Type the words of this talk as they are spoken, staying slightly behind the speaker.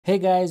Hey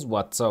guys,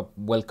 what's up?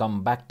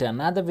 Welcome back to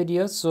another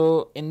video.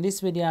 So in this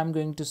video I'm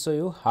going to show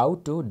you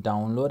how to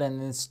download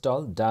and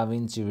install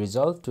Davinci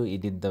Resolve to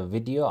edit the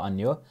video on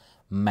your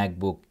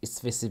MacBook,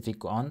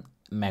 specific on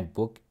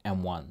Macbook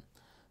M1.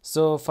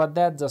 So for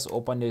that, just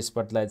open your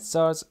Spotlight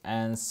search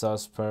and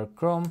search for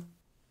Chrome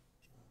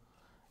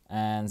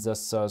and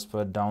just search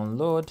for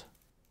download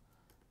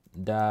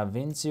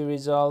Davinci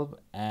Resolve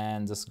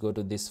and just go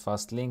to this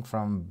first link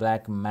from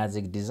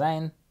Blackmagic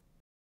Design.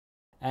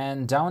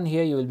 And down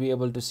here you will be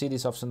able to see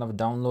this option of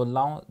download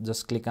now.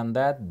 Just click on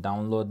that,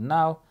 download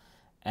now,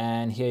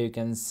 and here you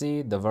can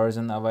see the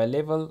version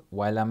available.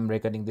 While I'm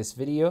recording this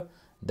video,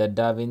 the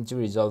Davinci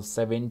Resolve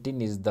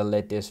 17 is the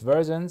latest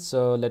version.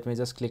 So let me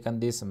just click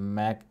on this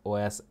Mac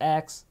OS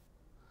X,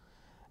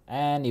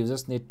 and you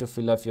just need to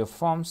fill up your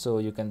form. So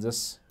you can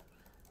just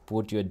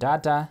put your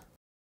data.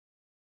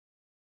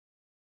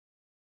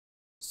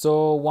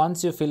 So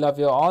once you fill up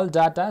your all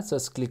data,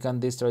 just click on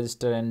this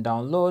register and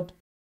download,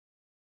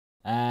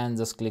 and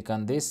just click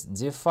on this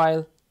zip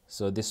file.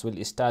 So this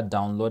will start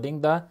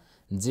downloading the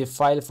zip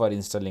file for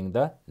installing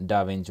the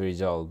Davinci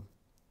Resolve.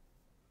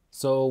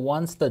 So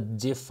once the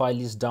zip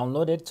file is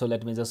downloaded, so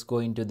let me just go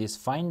into this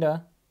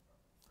Finder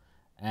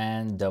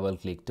and double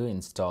click to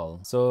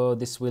install. So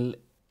this will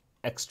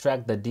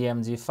extract the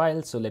DMG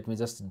file. So let me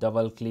just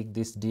double click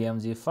this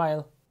DMG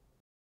file,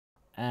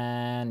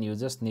 and you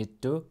just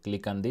need to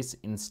click on this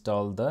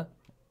install the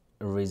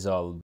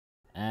Resolve,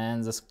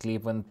 and just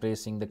keep on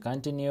pressing the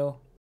continue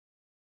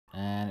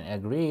and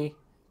agree.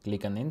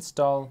 Click on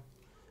install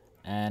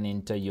and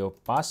enter your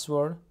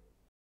password.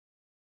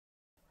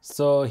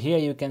 So here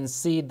you can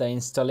see the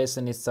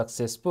installation is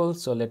successful.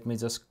 So let me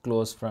just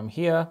close from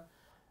here,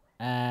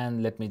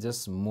 and let me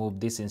just move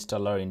this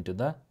installer into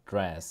the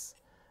trash,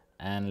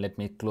 and let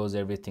me close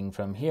everything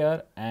from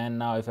here. And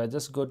now if I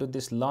just go to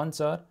this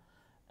launcher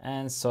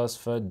and search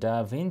for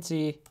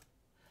Davinci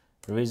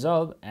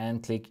Resolve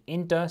and click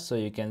enter, so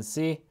you can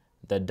see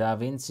the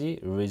Davinci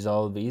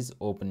Resolve is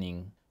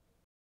opening.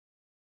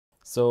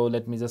 So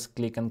let me just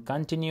click on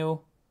continue,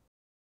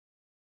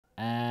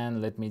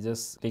 and let me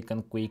just click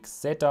on quick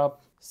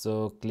setup.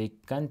 So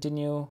click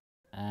continue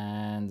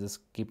and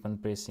just keep on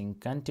pressing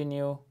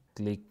continue,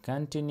 click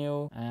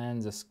continue,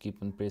 and just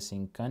keep on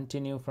pressing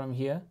continue from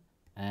here,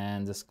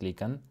 and just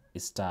click on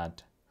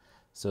start.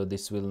 So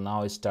this will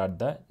now start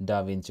the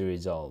Davinci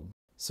Resolve.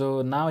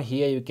 So now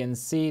here you can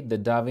see the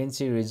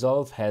Davinci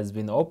Resolve has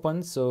been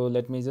opened. So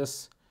let me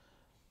just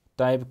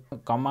type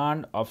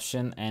Command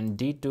Option and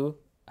D to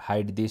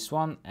hide this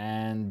one,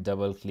 and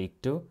double click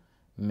to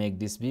make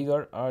this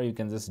bigger, or you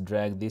can just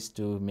drag this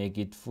to make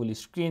it full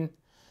screen.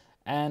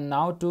 And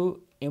now to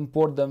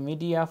import the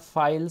media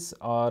files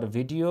or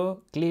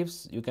video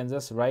clips, you can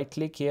just right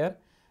click here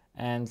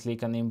and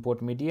click on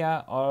import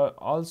media, or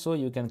also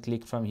you can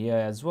click from here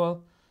as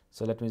well.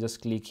 So let me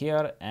just click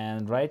here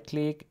and right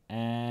click,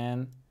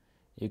 and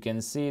you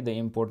can see the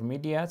import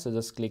media. So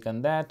just click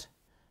on that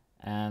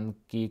and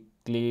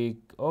click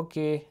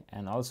OK,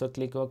 and also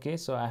click OK.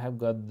 So I have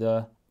got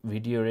the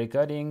video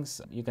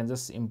recordings. You can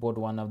just import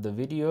one of the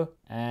video,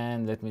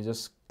 and let me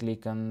just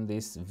click on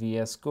this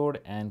VS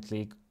Code and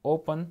click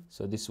open.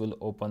 So this will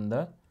open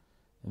the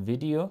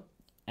video,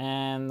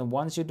 and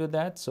once you do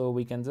that, so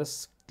we can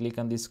just click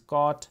on this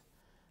cart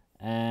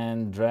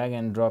and drag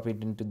and drop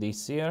it into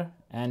this here,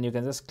 and you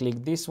can just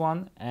click this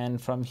one,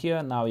 and from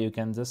here now you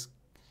can just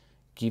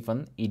keep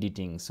on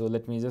editing. So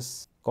let me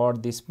just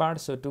cut this part.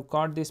 So to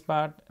cut this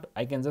part,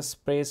 I can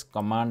just press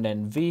Command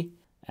and V,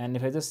 and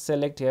if I just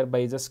select here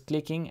by just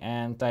clicking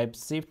and type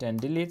Shift and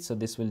delete, so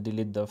this will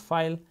delete the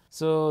file.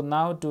 So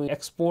now to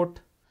export,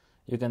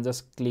 you can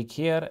just click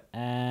here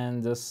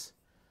and just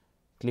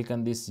click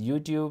on this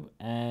YouTube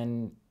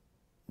and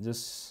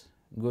just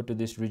go to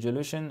this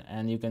resolution,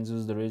 and you can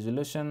choose the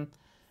resolution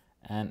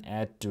and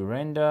add to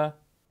render.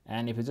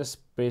 And if you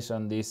just press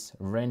on this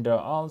render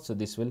all, so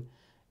this will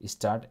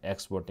start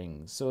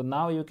exporting. So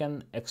now you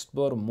can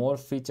explore more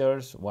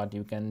features, what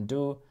you can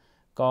do,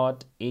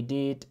 cut,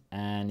 edit,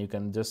 and you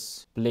can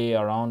just play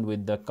around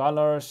with the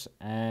colors,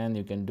 and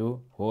you can do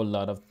whole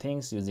lot of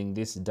things using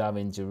this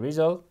Davinci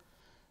Resolve.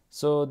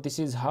 So this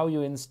is how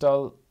you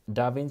install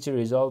Davinci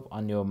Resolve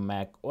on your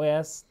Mac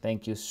OS.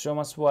 Thank you so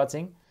much for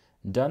watching.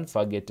 Don't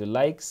forget to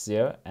like,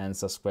 share, and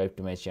subscribe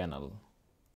to my channel.